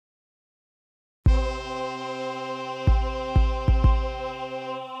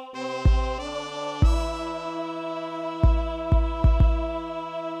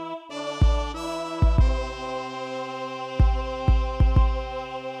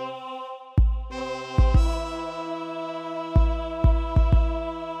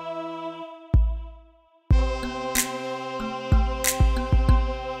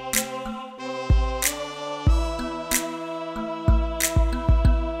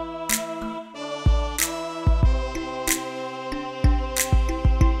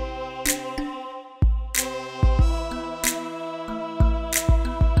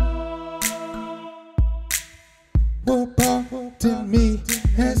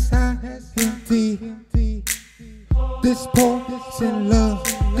S-I-N-T. This poison love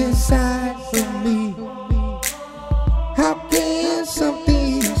inside of me. How can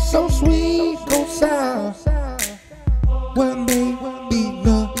something so sweet go sour? Well, maybe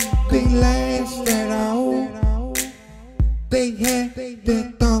nothing lasts at all. They had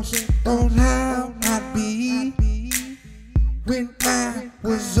their thoughts on how I'd be when I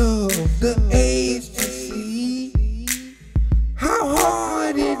was of the age to see how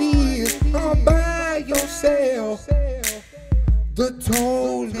hard it is all by yourself. The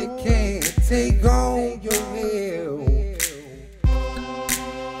toll it can take on your health.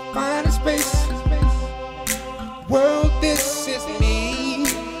 Find a space, world, this is me.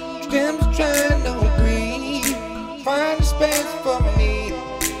 Stems trying to breathe. Find a space for me.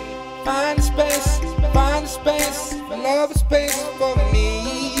 Find a space, find a space. Love a space for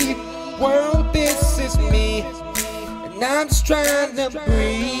me. World, this is me. And I'm just trying to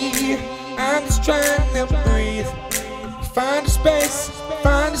breathe. I'm just trying to breathe. Find a space,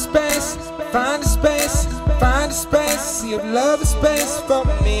 find a space, find a space, find a space. Your love a space for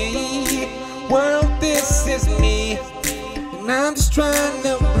me. World, this is me. And I'm just trying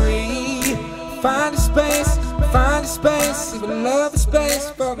to breathe. Find a space, find a space. Your love a space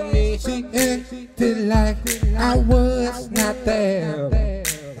for me. She acted like I was not there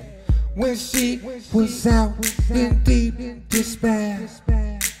when she was out in deep despair.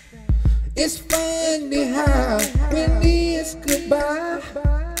 It's funny how when it's goodbye,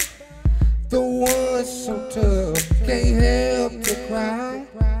 the ones so tough can't help to cry.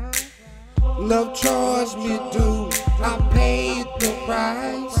 Love charged me due, I paid the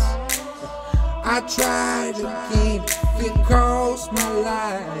price. I tried again, it cost my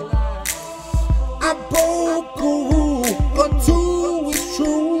life. I broke a rule or two, it's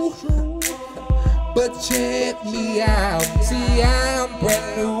true. But check me out, see I'm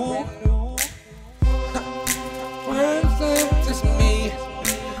brand new. Just me,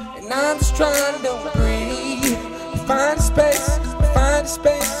 and I'm just trying to breathe. Find a space, find a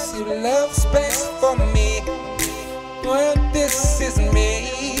space. You love space for me. Well, this is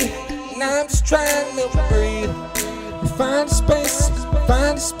me, and I'm just trying to breathe. Find a space,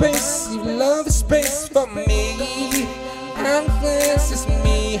 find a space. You love a space for me. And this is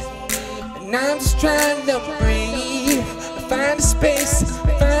me, and I'm just trying to breathe. Find a space,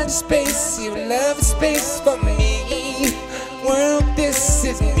 find a space. You love a space for me. World, this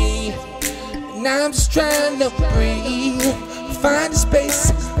is me, and I'm just trying to breathe. Find a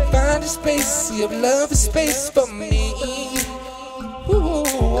space, find a space. Your love a space for me. Ooh.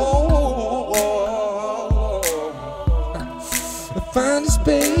 Find a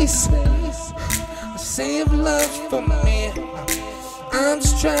space, save love for me. I'm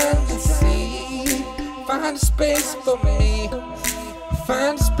just trying to see. Find a space for me.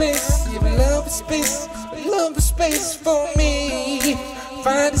 Find a space, you love a space. Love a space for me.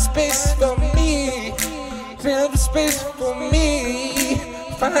 Find a space for me. Love a space for me.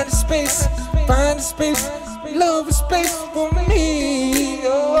 Find a space, find a space. Love a space for me.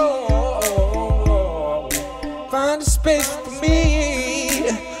 Oh, find a space for me.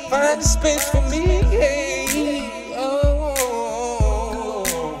 Find a space for me. Oh,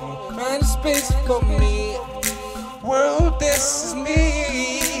 find a space for me. World, this is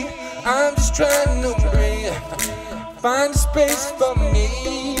me. I'm just trying to breathe. Find a space for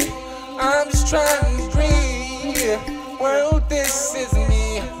me. I'm just trying to breathe. World, this is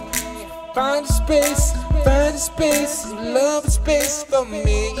me. Find a space, love a space for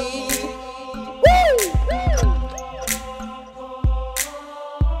me.